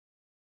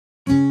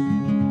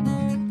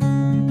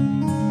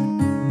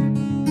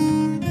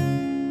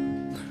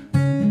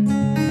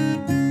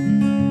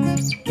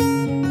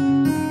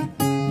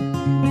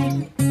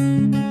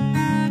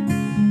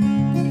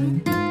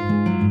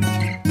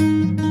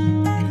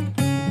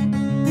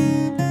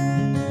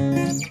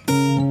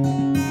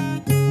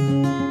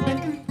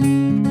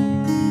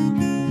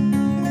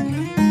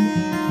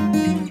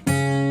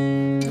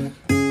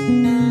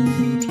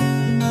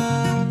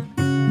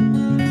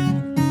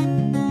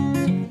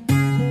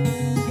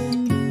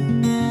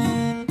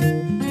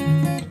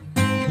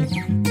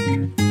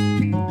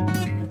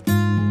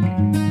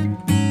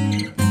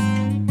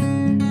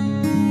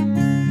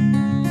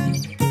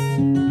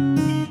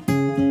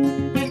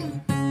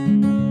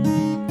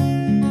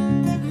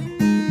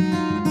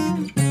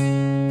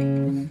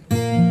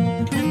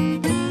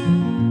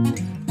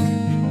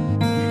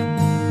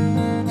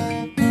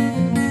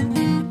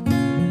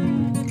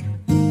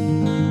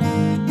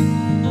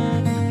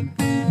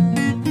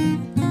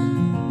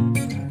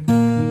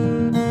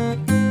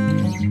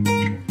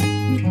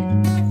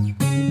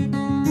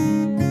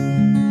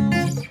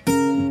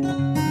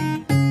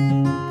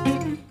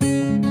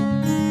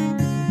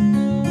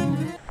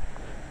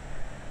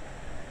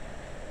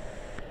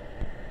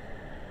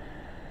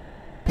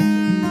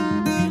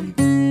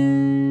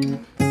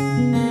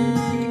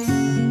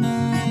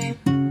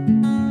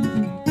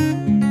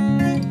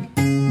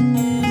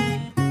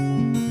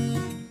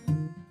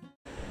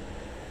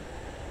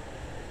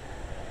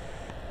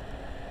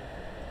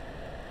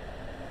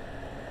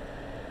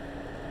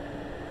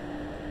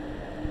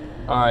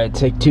Alright,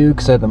 take two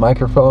because I had the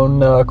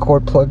microphone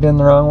cord plugged in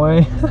the wrong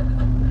way.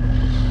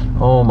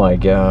 Oh my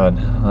god,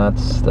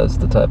 that's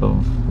the type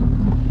of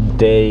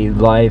day,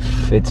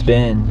 life it's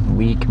been,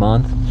 week,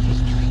 month.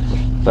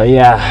 But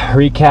yeah,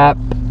 recap,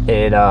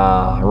 it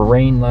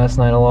rained last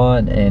night a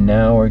lot, and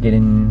now we're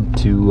getting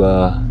to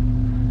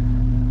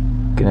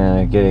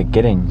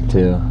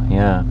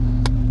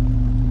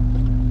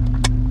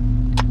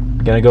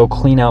gonna go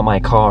clean out my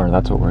car.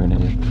 That's what we're gonna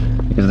do,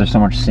 because there's so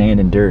much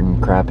sand and dirt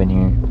and crap in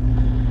here.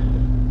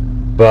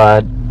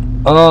 But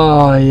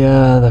oh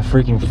yeah, the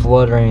freaking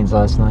flood rains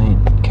last night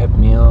kept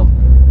me up.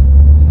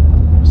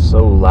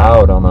 So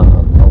loud on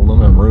the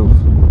aluminum roof,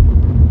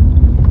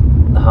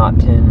 the hot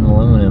tin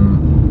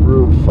aluminum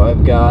roof.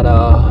 I've got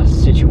a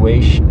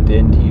situation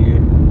in here.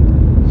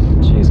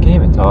 Jeez, can't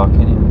even talk.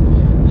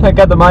 I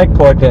got the mic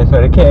plugged in,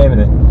 but I can't even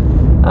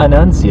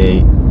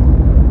enunciate.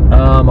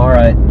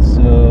 Alright,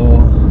 so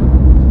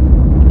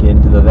get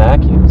into the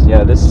vacuums.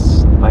 Yeah,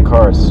 my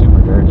car is super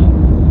dirty.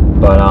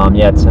 But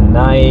yeah,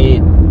 tonight I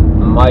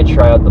might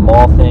try out the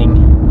mall thing.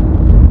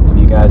 Give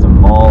you guys a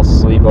mall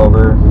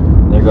sleepover.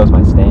 There goes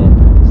my stand.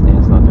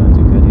 Stand's not doing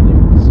too good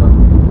either.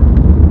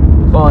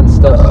 So fun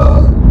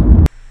stuff.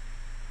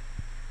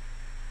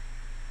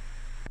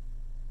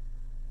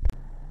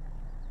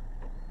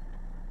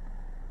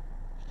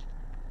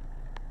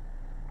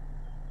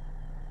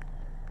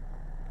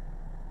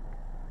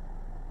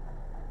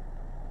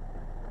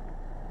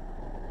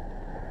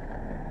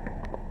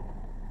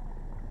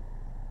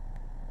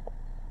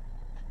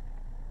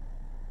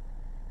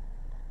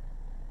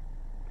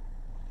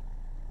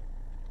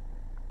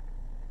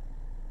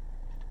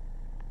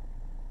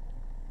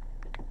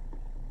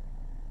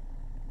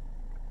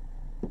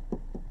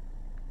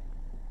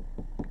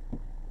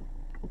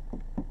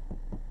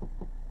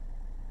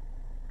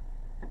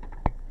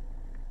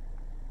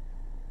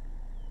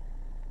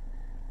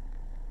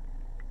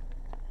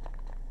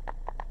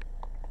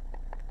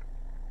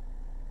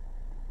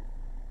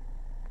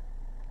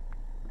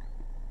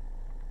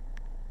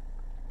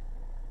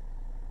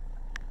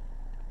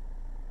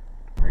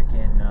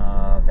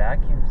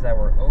 Vacuums that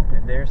were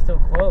open, they're still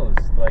closed.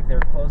 Like, they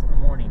were closed in the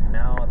morning.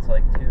 Now it's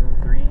like 2,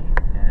 3,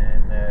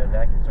 and the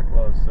vacuums are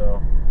closed.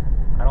 So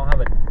I don't have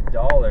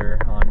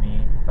 $1 on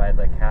me. If I had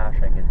like cash,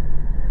 I could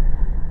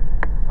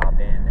pop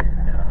in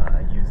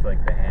and use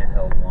like the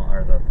handheld one,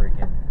 or the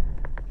freaking.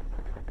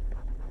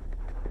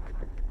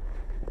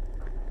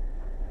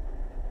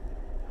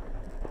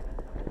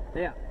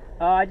 Yeah.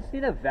 I just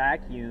need a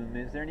vacuum.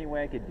 Is there any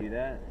way I could do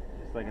that?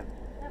 Just like a.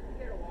 Have to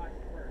get it washed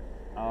first.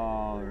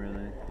 Oh,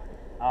 really?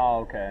 Oh,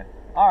 okay.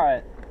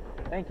 Alright.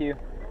 Thank you.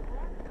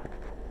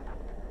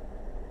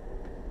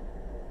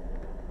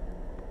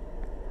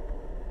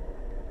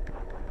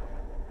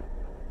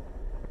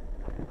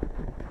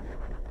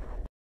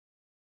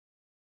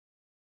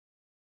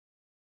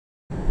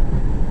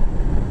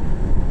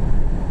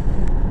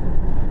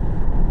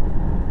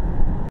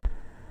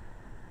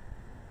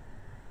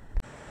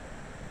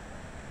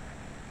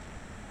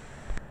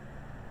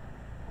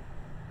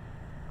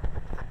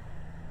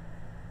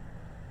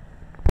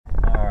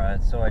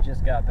 So I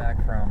just got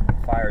back from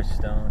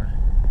Firestone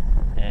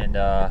and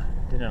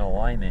did an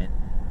alignment.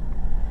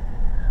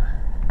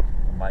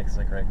 The mic's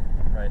like right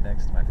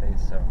next to my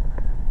face, so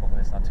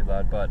hopefully it's not too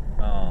loud. But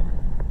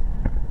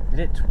did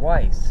it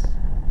twice.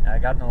 I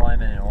got an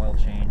alignment and oil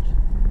change,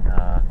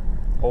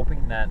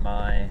 hoping that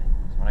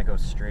when I go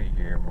straight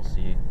here, we'll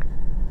see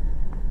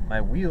my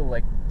wheel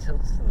like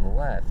tilts to the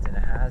left, and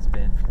it has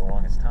been for the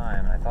longest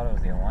time. And I thought it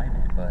was the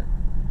alignment, but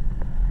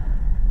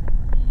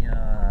let me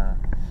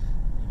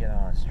get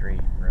on a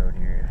straight road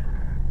here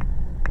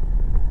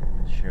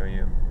and show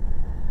you.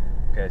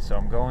 Okay, so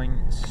I'm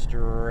going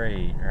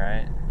straight,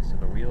 right? So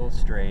the wheel is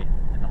straight,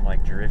 and I'm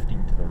like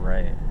drifting to the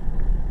right.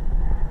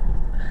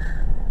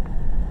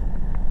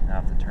 I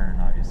have to turn,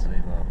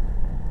 obviously, but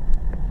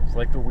it's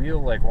like the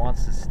wheel like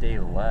wants to stay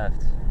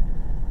left,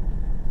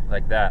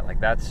 like that. Like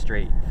that's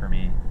straight for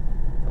me.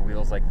 The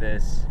wheel's like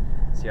this.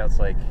 See how it's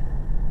like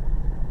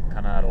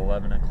kind of at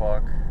 11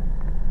 o'clock.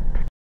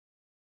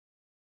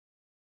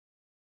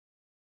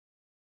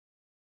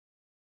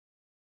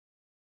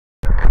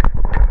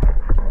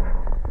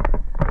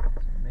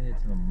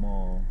 To the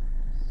mall,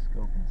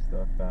 scoping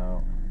stuff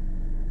out.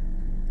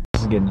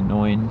 This is getting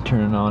annoying,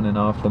 turning on and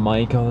off the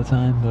mic all the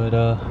time, but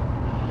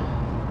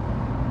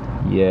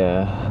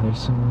yeah, there's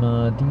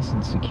some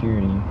decent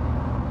security.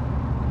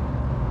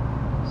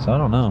 So I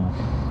don't know,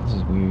 this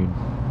is weird.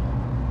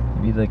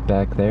 Maybe like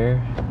back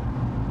there.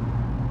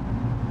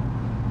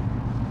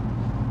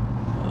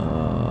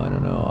 I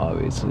don't know,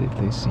 obviously if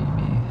they see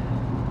me,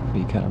 it'd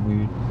be kind of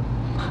weird.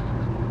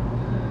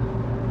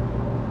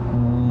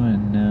 Oh,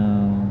 and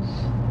now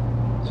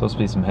supposed to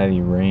be some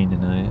heavy rain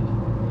tonight,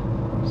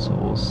 so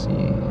we'll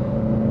see.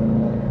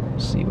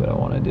 See what I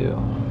want to do.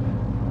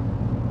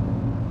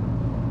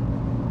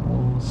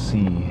 We'll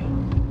see.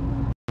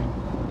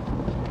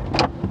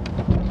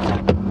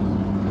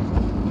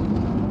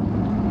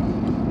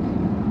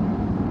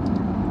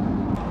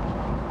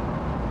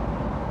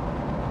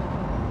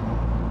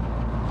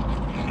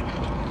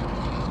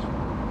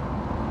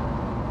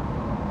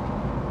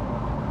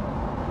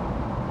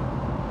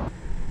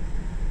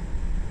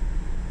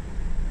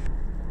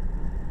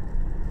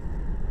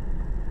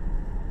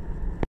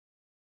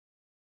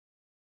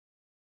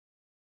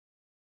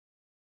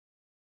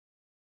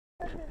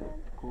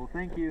 Cool,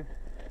 thank you.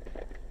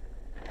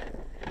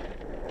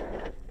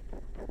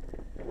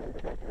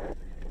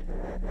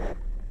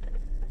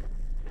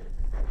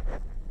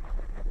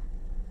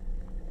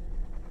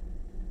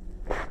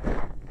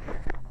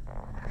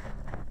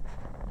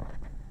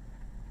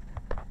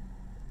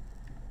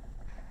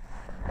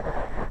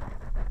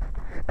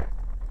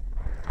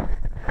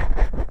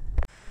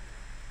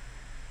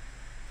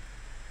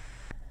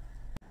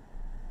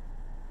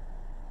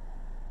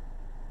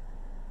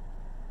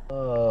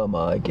 Oh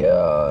my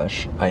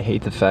gosh. I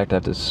hate the fact I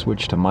have to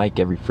switch to mic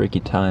every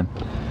freaking time.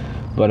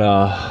 But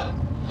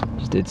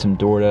just did some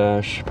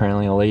DoorDash.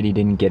 Apparently a lady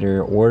didn't get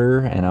her order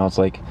and I was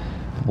like,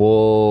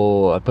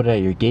 well, I put it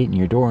at your gate and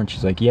your door, and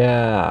she's like,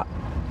 yeah,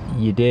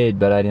 you did,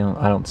 but I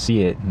don't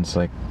see it. And it's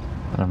like,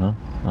 I don't know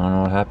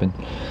what happened.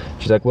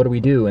 She's like, what do we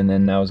do? And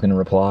then I was gonna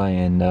reply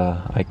and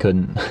I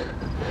couldn't.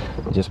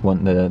 It just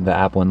went, the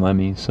app wouldn't let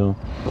me, so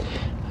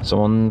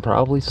someone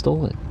probably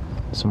stole it.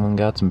 Someone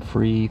got some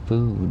free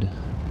food.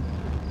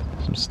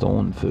 Some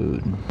stolen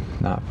food.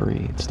 Not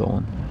free, it's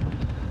stolen.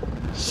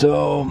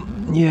 So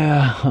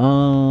yeah,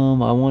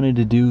 I wanted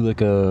to do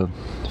like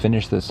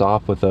finish this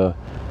off with a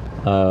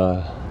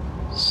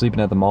sleeping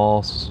at the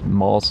mall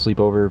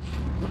sleepover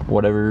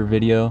whatever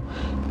video,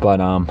 but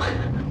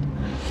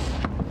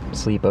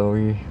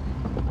sleepover,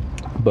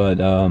 but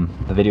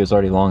the video's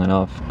already long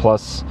enough,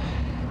 plus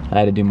I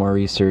had to do more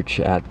research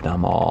at the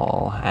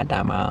mall,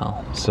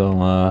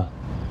 so I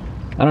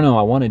don't know,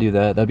 I want to do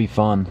that. That'd be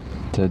fun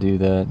to do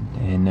that.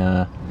 And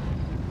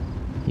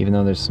even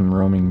though there's some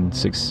roaming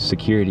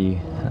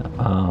security,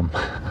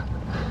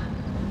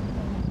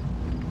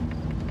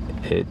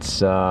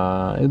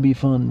 it'd be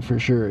fun for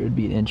sure. It'd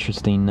be an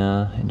interesting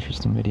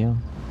video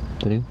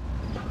to do.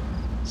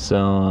 So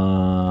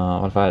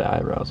what if I had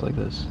eyebrows like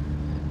this?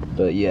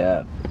 But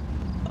yeah,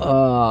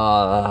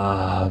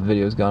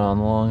 video's gone on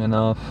long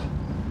enough.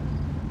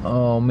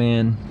 Oh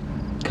man,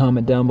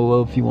 comment down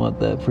below if you want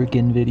that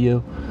freaking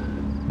video,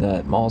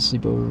 that mall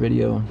sleepover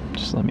video.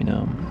 Just let me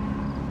know.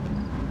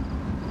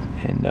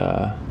 And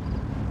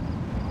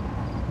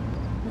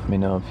let me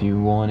know if you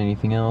want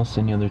anything else,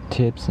 any other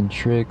tips and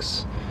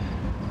tricks.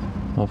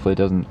 Hopefully it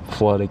doesn't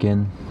flood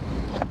again.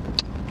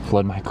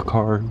 Flood my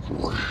car.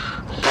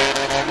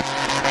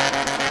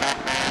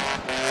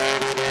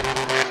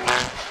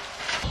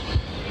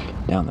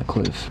 Down the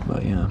cliff.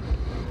 But yeah,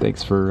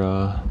 thanks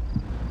for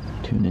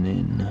tuning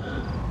in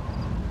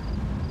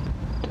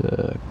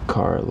to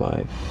Car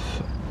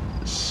Life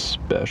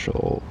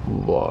Special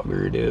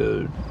Vlogger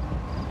Dude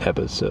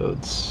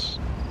episodes.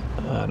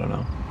 I don't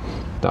know,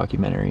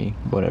 documentary,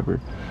 whatever.